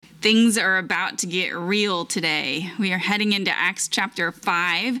Things are about to get real today. We are heading into Acts chapter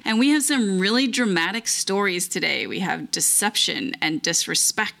 5, and we have some really dramatic stories today. We have deception and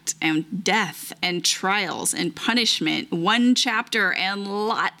disrespect and death and trials and punishment, one chapter and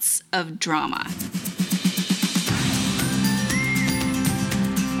lots of drama.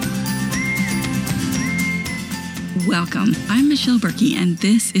 Welcome. I'm Michelle Berkey, and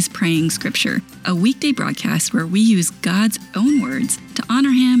this is Praying Scripture, a weekday broadcast where we use God's own words to honor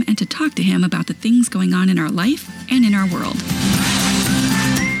Him and to talk to Him about the things going on in our life and in our world.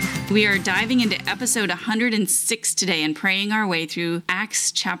 We are diving into episode 106 today and praying our way through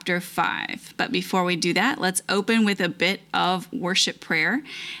Acts chapter 5. But before we do that, let's open with a bit of worship prayer.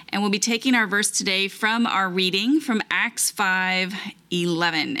 And we'll be taking our verse today from our reading from Acts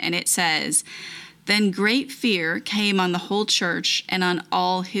 5:11. And it says, "Then great fear came on the whole church and on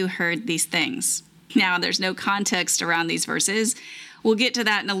all who heard these things." Now, there's no context around these verses. We'll get to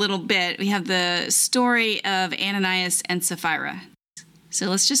that in a little bit. We have the story of Ananias and Sapphira. So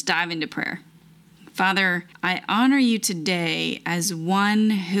let's just dive into prayer. Father, I honor you today as one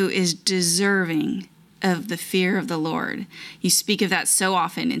who is deserving of the fear of the Lord. You speak of that so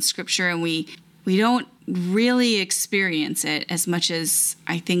often in Scripture, and we don't really experience it as much as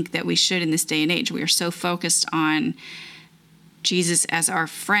I think that we should in this day and age. We are so focused on Jesus as our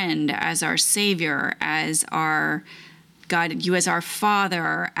friend, as our Savior, as our God, you as our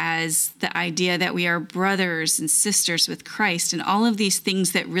Father, as the idea that we are brothers and sisters with Christ, and all of these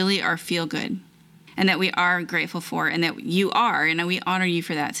things that really are feel good and that we are grateful for and that you are, and we honor you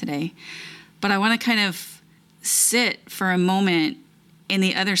for that today. But I want to kind of sit for a moment in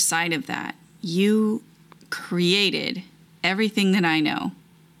the other side of that. You created everything that I know,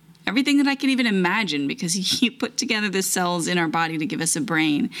 everything that I can even imagine, because you put together the cells in our body to give us a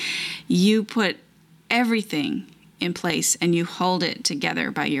brain. You put everything in place and you hold it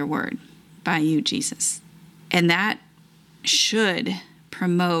together by your word, by you, Jesus. And that should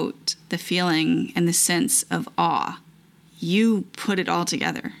promote the feeling and the sense of awe. You put it all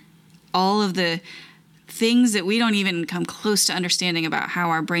together. All of the things that we don't even come close to understanding about how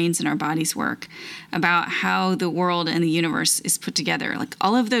our brains and our bodies work, about how the world and the universe is put together. Like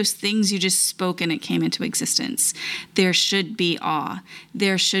all of those things you just spoke and it came into existence. There should be awe.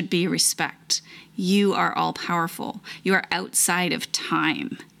 There should be respect. You are all powerful. You are outside of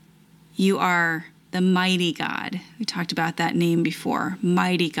time. You are the mighty God. We talked about that name before.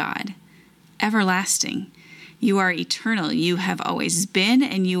 Mighty God. Everlasting. You are eternal. You have always been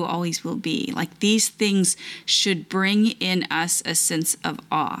and you always will be. Like these things should bring in us a sense of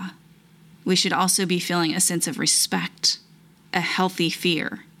awe. We should also be feeling a sense of respect, a healthy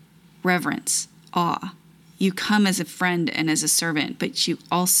fear, reverence, awe. You come as a friend and as a servant, but you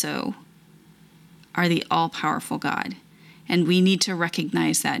also are the all-powerful God. And we need to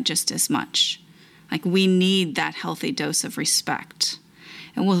recognize that just as much. Like we need that healthy dose of respect.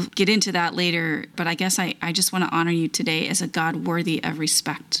 And we'll get into that later, but I guess I just want to honor you today as a God worthy of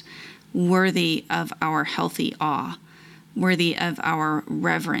respect, worthy of our healthy awe, worthy of our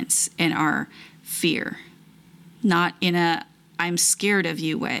reverence and our fear. Not in a I'm scared of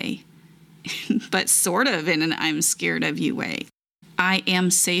you way, but sort of in an I'm scared of you way. I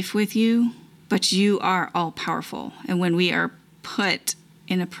am safe with you, but you are all-powerful. And when we are put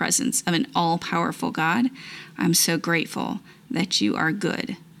in the presence of an all-powerful God, I'm so grateful that you are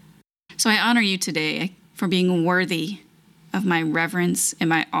good. So I honor you today for being worthy of my reverence and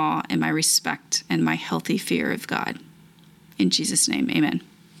my awe and my respect and my healthy fear of God. In Jesus' name, amen.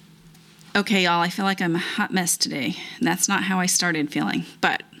 Okay, y'all, I feel like I'm a hot mess today. That's not how I started feeling,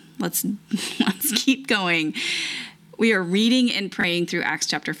 but let's keep going. We are reading and praying through Acts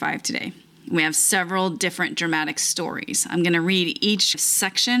chapter 5 today. We have several different dramatic stories. I'm going to read each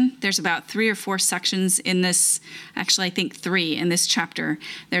section. There's about 3 or 4 sections in this, actually I think 3 in this chapter.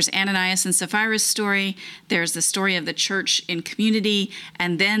 There's Ananias and Sapphira's story, there's the story of the church in community,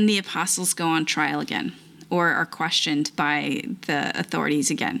 and then the apostles go on trial again, or are questioned by the authorities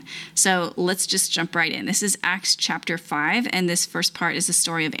again. So let's just jump right in. This is Acts chapter 5, and this first part is the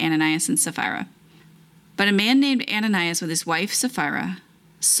story of Ananias and Sapphira. But a man named Ananias with his wife Sapphira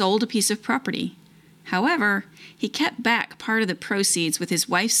sold a piece of property. However, he kept back part of the proceeds with his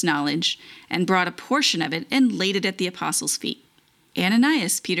wife's knowledge and brought a portion of it and laid it at the apostles' feet.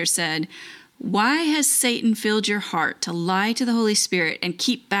 Ananias, Peter said, "Why has Satan filled your heart to lie to the Holy Spirit and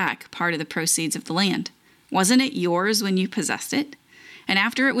keep back part of the proceeds of the land? Wasn't it yours when you possessed it? And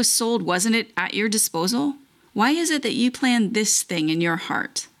after it was sold, wasn't it at your disposal? Why is it that you planned this thing in your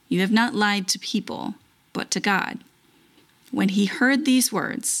heart? You have not lied to people, but to God." When he heard these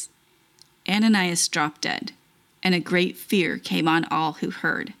words, Ananias dropped dead, and a great fear came on all who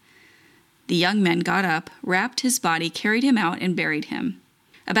heard. The young men got up, wrapped his body, carried him out, and buried him.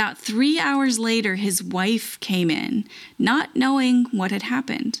 About 3 hours later, his wife came in, not knowing what had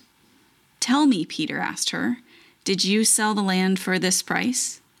happened. "Tell me," Peter asked her, "did you sell the land for this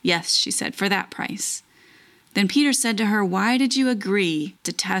price?" "Yes," she said, "for that price." Then Peter said to her, "Why did you agree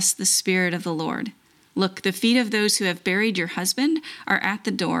to test the Spirit of the Lord? Look, the feet of those who have buried your husband are at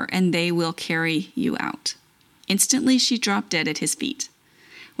the door, and they will carry you out." Instantly she dropped dead at his feet.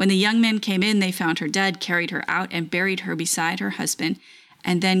 When the young men came in, they found her dead, carried her out, and buried her beside her husband.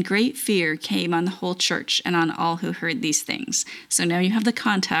 And then great fear came on the whole church and on all who heard these things. So now you have the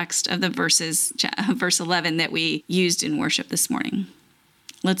context of the verse 11 that we used in worship this morning.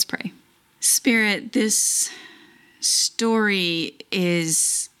 Let's pray. Spirit, this story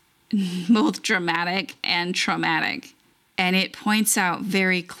is both dramatic and traumatic, and it points out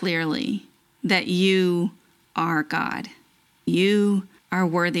very clearly that you are God. You are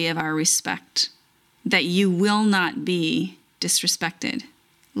worthy of our respect, that you will not be disrespected,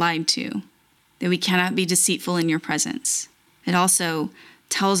 lied to, that we cannot be deceitful in your presence. It also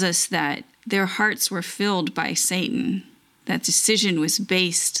tells us that their hearts were filled by Satan. That decision was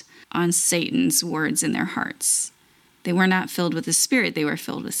based on Satan's words in their hearts. They were not filled with the Spirit, they were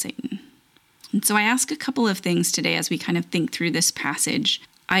filled with Satan. And so I ask a couple of things today as we kind of think through this passage.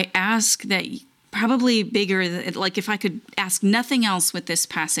 I ask that probably bigger, like if I could ask nothing else with this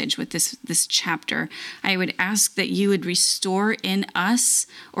passage, with this chapter, I would ask that you would restore in us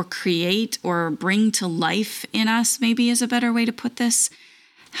or create or bring to life in us, maybe is a better way to put this.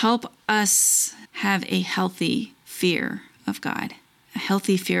 Help us have a healthy fear of God, a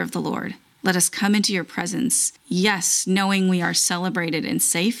healthy fear of the Lord. Let us come into your presence, yes, knowing we are celebrated and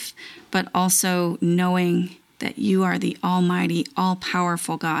safe, but also knowing that you are the almighty,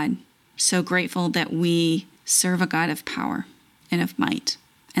 all-powerful God. So grateful that we serve a God of power and of might.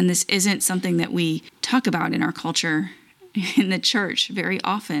 And this isn't something that we talk about in our culture, in the church very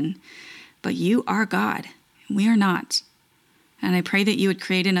often, but you are God. We are not. And I pray that you would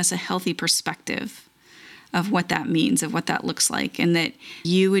create in us a healthy perspective of what that means, of what that looks like, and that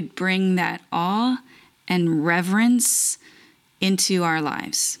you would bring that awe and reverence into our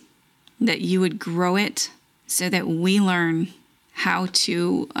lives, that you would grow it so that we learn how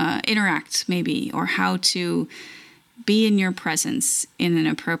to interact maybe, or how to be in your presence in an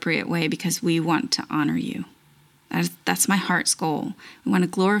appropriate way because we want to honor you. That's my heart's goal. We want to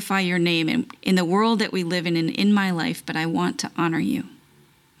glorify your name in the world that we live in and in my life, but I want to honor you.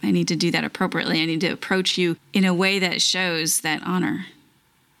 I need to do that appropriately. I need to approach you in a way that shows that honor.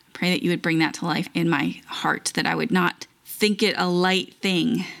 I pray that you would bring that to life in my heart, that I would not think it a light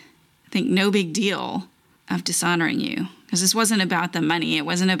thing, think no big deal of dishonoring you. Because this wasn't about the money. It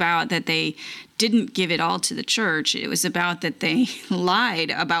wasn't about that they didn't give it all to the church. It was about that they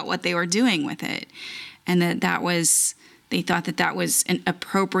lied about what they were doing with it. And they thought that was an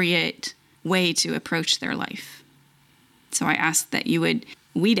appropriate way to approach their life. So I ask that you would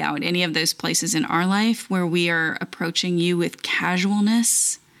weed out any of those places in our life where we are approaching you with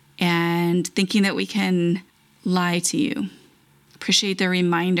casualness and thinking that we can lie to you. Appreciate the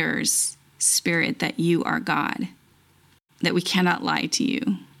reminders, Spirit, that you are God, that we cannot lie to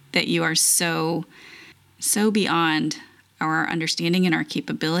you, that you are so beyond our understanding and our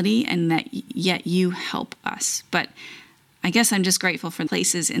capability, and that yet you help us. But I guess I'm just grateful for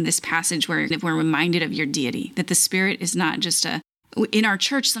places in this passage where we're reminded of your deity, that the Spirit is not just in our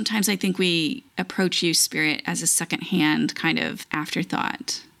church, sometimes I think we approach you, Spirit, as a secondhand kind of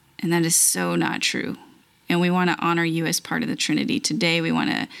afterthought. And that is so not true. And we want to honor you as part of the Trinity. Today, we want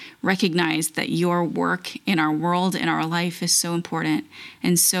to recognize that your work in our world, in our life, is so important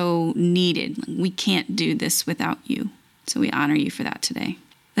and so needed. We can't do this without you. So we honor you for that today.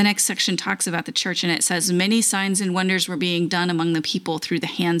 The next section talks about the church, and it says, many signs and wonders were being done among the people through the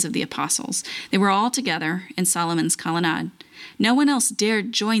hands of the apostles. They were all together in Solomon's colonnade. No one else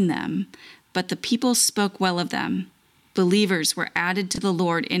dared join them, but the people spoke well of them. Believers were added to the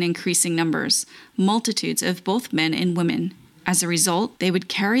Lord in increasing numbers, multitudes of both men and women. As a result, they would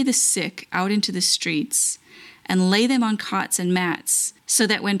carry the sick out into the streets and lay them on cots and mats, so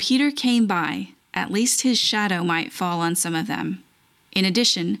that when Peter came by, at least his shadow might fall on some of them. In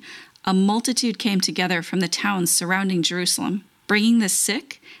addition, a multitude came together from the towns surrounding Jerusalem, bringing the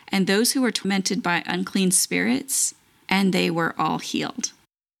sick and those who were tormented by unclean spirits, and they were all healed.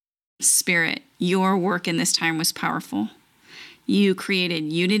 Spirit, your work in this time was powerful. You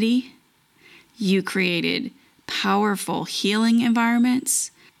created unity. You created powerful healing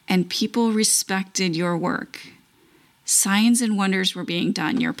environments, and people respected your work. Signs and wonders were being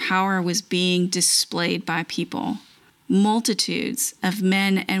done. Your power was being displayed by people. multitudes of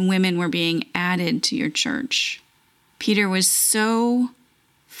men and women were being added to your church. Peter was so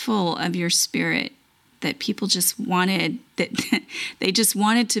full of your Spirit that people just wanted, they just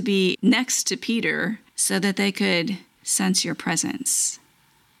wanted to be next to Peter so that they could sense your presence.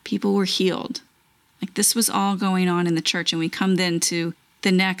 People were healed. Like, this was all going on in the church, and we come then to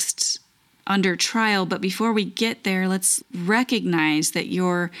the next under trial. But before we get there, let's recognize that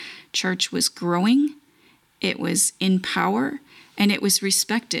your church was growing, it was in power, and it was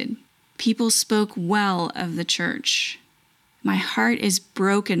respected. People spoke well of the church. My heart is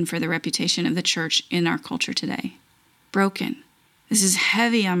broken for the reputation of the church in our culture today. Broken. This is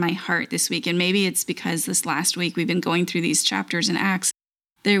heavy on my heart this week, and maybe it's because this last week we've been going through these chapters in Acts.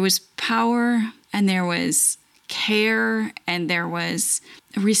 There was power, and there was care, and there was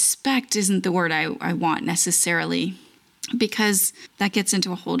respect isn't the word I want necessarily, because that gets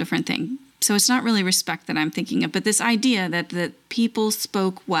into a whole different thing. So it's not really respect that I'm thinking of, but this idea that the people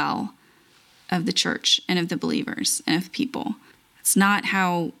spoke well of the church and of the believers and of people. It's not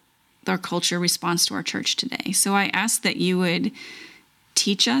how our culture responds to our church today. So I ask that you would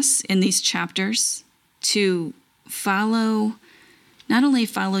teach us in these chapters to not only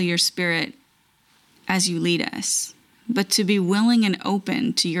follow your Spirit as you lead us, but to be willing and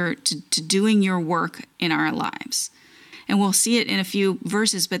open to doing your work in our lives. And we'll see it in a few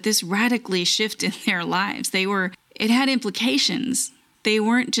verses, but this radically shifted their lives. It had implications. They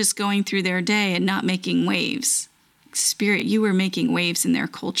weren't just going through their day and not making waves. Spirit, you were making waves in their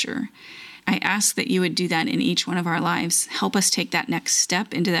culture. I ask that you would do that in each one of our lives. Help us take that next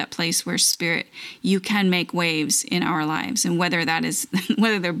step into that place where, Spirit, you can make waves in our lives. And whether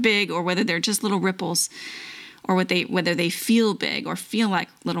they're big or whether they're just little ripples, or whether they feel big or feel like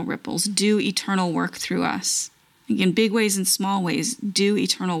little ripples, do eternal work through us. In big ways and small ways, do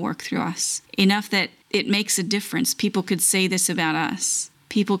eternal work through us. Enough that it makes a difference. People could say this about us.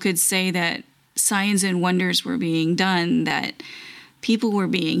 People could say that signs and wonders were being done, that people were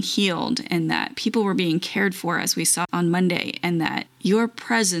being healed, and that people were being cared for, as we saw on Monday, and that your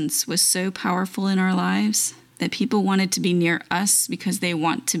presence was so powerful in our lives that people wanted to be near us because they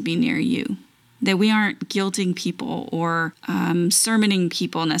want to be near you. That we aren't guilting people or sermoning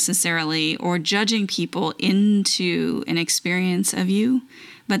people necessarily or judging people into an experience of you,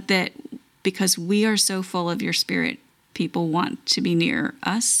 but that because we are so full of your Spirit, people want to be near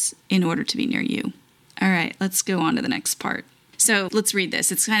us in order to be near you. All right, let's go on to the next part. So let's read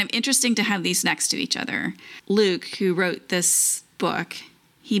this. It's kind of interesting to have these next to each other. Luke, who wrote this book,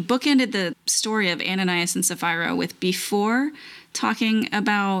 he bookended the story of Ananias and Sapphira with before talking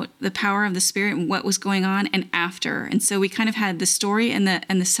about the power of the Spirit and what was going on, and after. And so we kind of had the story and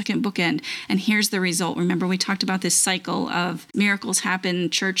the second bookend, and here's the result. Remember, we talked about this cycle of miracles happen,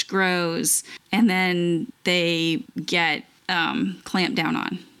 church grows, and then they get clamped down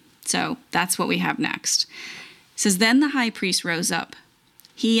on. So that's what we have next. It says, then the high priest rose up.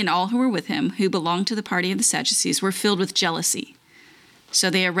 He and all who were with him, who belonged to the party of the Sadducees, were filled with jealousy. So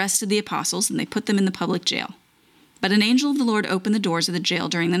they arrested the apostles, and they put them in the public jail. But an angel of the Lord opened the doors of the jail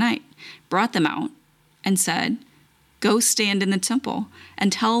during the night, brought them out, and said, go stand in the temple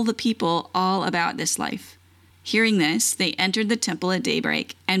and tell the people all about this life. Hearing this, they entered the temple at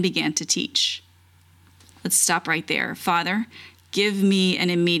daybreak and began to teach. Let's stop right there. Father, give me an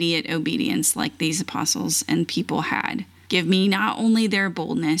immediate obedience like these apostles and people had. Give me not only their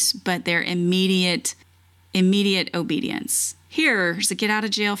boldness, but their immediate obedience. Here's a get out of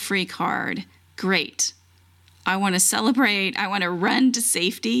jail free card. Great. I want to celebrate. I want to run to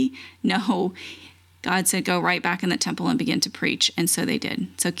safety. No, God said, go right back in the temple and begin to preach. And so they did.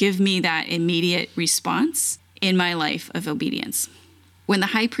 So give me that immediate response in my life of obedience. When the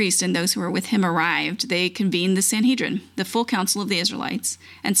high priest and those who were with him arrived, they convened the Sanhedrin, the full council of the Israelites,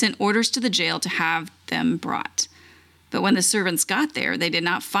 and sent orders to the jail to have them brought. But when the servants got there, they did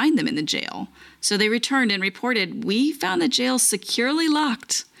not find them in the jail. So they returned and reported, we found the jail securely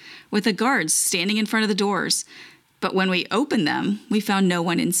locked, with the guards standing in front of the doors. But when we opened them, we found no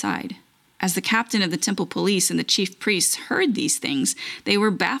one inside. As the captain of the temple police and the chief priests heard these things, they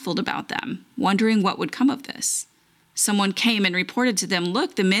were baffled about them, wondering what would come of this. Someone came and reported to them,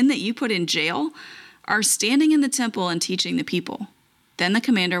 look, the men that you put in jail are standing in the temple and teaching the people. Then the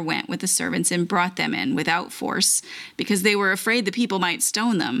commander went with the servants and brought them in without force, because they were afraid the people might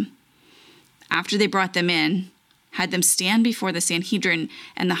stone them. After they brought them in, had them stand before the Sanhedrin,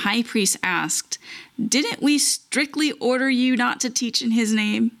 and the high priest asked, didn't we strictly order you not to teach in his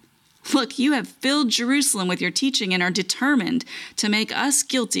name? Look, you have filled Jerusalem with your teaching and are determined to make us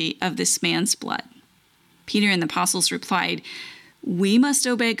guilty of this man's blood. Peter and the apostles replied, we must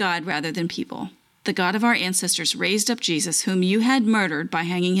obey God rather than people. The God of our ancestors raised up Jesus, whom you had murdered by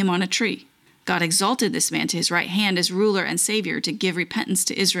hanging him on a tree. God exalted this man to his right hand as ruler and savior to give repentance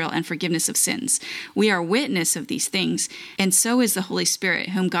to Israel and forgiveness of sins. We are witness of these things, and so is the Holy Spirit,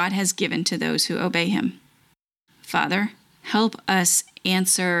 whom God has given to those who obey him. Father, help us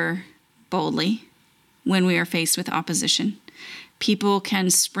answer boldly when we are faced with opposition. People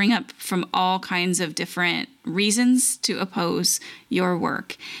can spring up from all kinds of different reasons to oppose your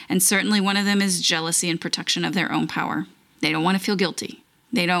work. And certainly one of them is jealousy and protection of their own power. They don't want to feel guilty.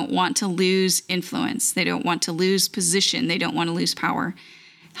 They don't want to lose influence. They don't want to lose position. They don't want to lose power.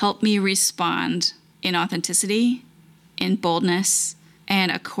 Help me respond in authenticity, in boldness,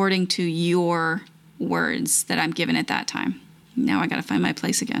 and according to your words that I'm given at that time. Now I got to find my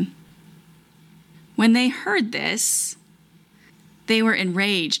place again. When they heard this, they were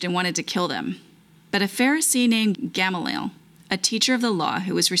enraged and wanted to kill them. But a Pharisee named Gamaliel, a teacher of the law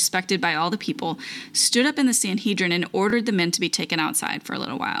who was respected by all the people, stood up in the Sanhedrin and ordered the men to be taken outside for a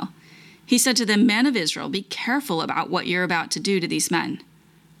little while. He said to the men of Israel, "Be careful about what you're about to do to these men."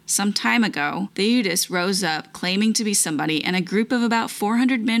 Some time ago, Theudas rose up claiming to be somebody, and a group of about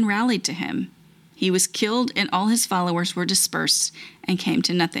 400 men rallied to him. He was killed, and all his followers were dispersed and came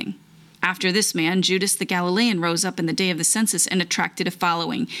to nothing. After this man, Judas the Galilean rose up in the day of the census and attracted a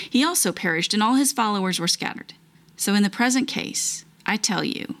following. He also perished, and all his followers were scattered. So in the present case, I tell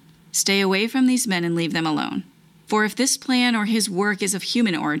you, stay away from these men and leave them alone. For if this plan or his work is of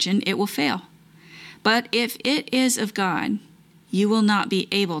human origin, it will fail. But if it is of God, you will not be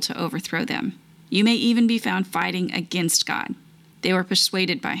able to overthrow them. You may even be found fighting against God. They were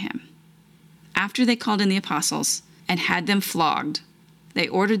persuaded by him. After they called in the apostles and had them flogged, they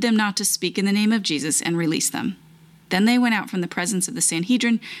ordered them not to speak in the name of Jesus and released them. Then they went out from the presence of the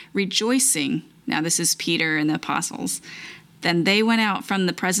Sanhedrin, rejoicing. Now this is Peter and the apostles. Then they went out from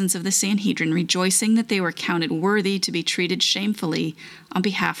the presence of the Sanhedrin, rejoicing that they were counted worthy to be treated shamefully on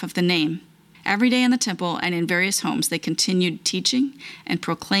behalf of the name. Every day in the temple and in various homes, they continued teaching and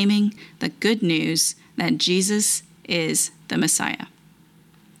proclaiming the good news that Jesus is the Messiah.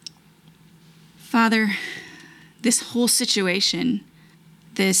 Father, this whole situation,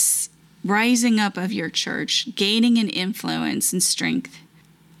 this rising up of your church, gaining in influence and strength,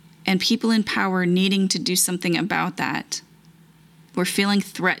 and people in power needing to do something about that, were feeling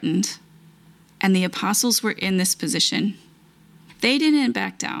threatened, and the apostles were in this position. They didn't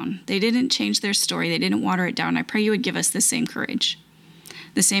back down. They didn't change their story. They didn't water it down. I pray you would give us the same courage,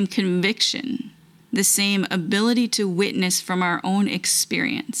 the same conviction, the same ability to witness from our own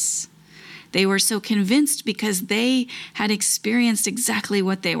experience. They were so convinced because they had experienced exactly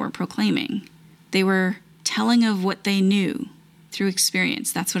what they were proclaiming. They were telling of what they knew through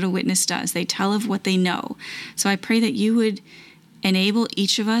experience. That's what a witness does. They tell of what they know. So I pray that you would enable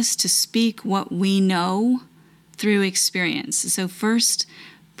each of us to speak what we know through experience. So first,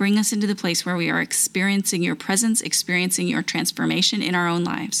 bring us into the place where we are experiencing your presence, experiencing your transformation in our own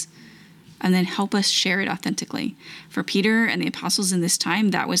lives. And then help us share it authentically. For Peter and the apostles in this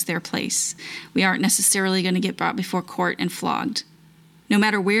time, that was their place. We aren't necessarily going to get brought before court and flogged. No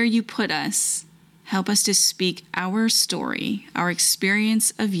matter where you put us, help us to speak our story, our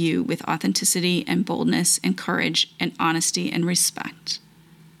experience of you with authenticity and boldness and courage and honesty and respect.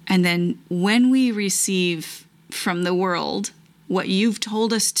 And then when we receive from the world what you've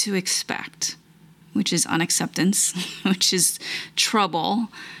told us to expect, which is unacceptance, which is trouble,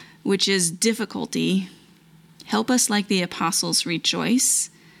 which is difficulty, help us like the apostles rejoice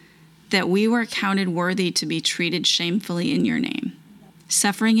that we were counted worthy to be treated shamefully in your name.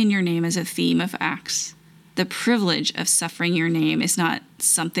 Suffering in your name is a theme of Acts. The privilege of suffering your name is not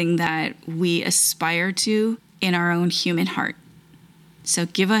something that we aspire to in our own human heart. So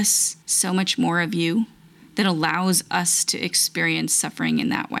give us so much more of you that allows us to experience suffering in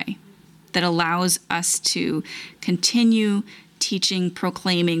that way, that allows us to continue teaching,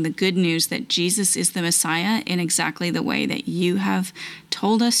 proclaiming the good news that Jesus is the Messiah in exactly the way that you have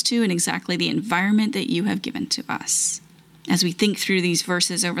told us to, and exactly the environment that you have given to us. As we think through these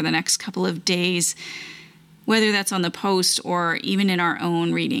verses over the next couple of days, whether that's on the post or even in our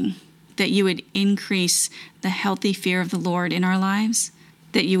own reading, that you would increase the healthy fear of the Lord in our lives,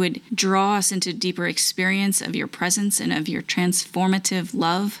 that you would draw us into deeper experience of your presence and of your transformative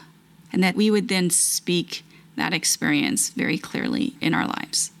love, and that we would then speak that experience very clearly in our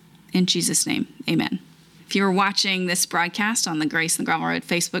lives. In Jesus' name, amen. If you're watching this broadcast on the Grace and Gravel Road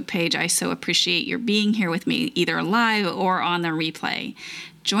Facebook page, I so appreciate your being here with me, either live or on the replay.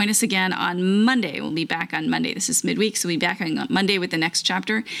 Join us again on Monday. We'll be back on Monday. This is midweek, so we'll be back on Monday with the next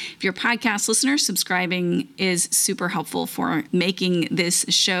chapter. If you're a podcast listener, subscribing is super helpful for making this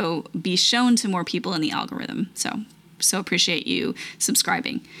show be shown to more people in the algorithm. So appreciate you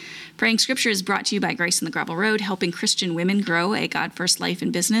subscribing. Praying Scripture is brought to you by Grace on the Gravel Road, helping Christian women grow a God-first life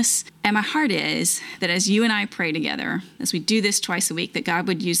and business. And my heart is that as you and I pray together, as we do this twice a week, that God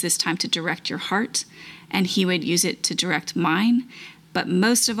would use this time to direct your heart, and he would use it to direct mine. But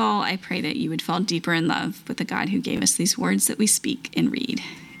most of all, I pray that you would fall deeper in love with the God who gave us these words that we speak and read.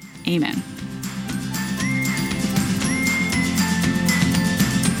 Amen.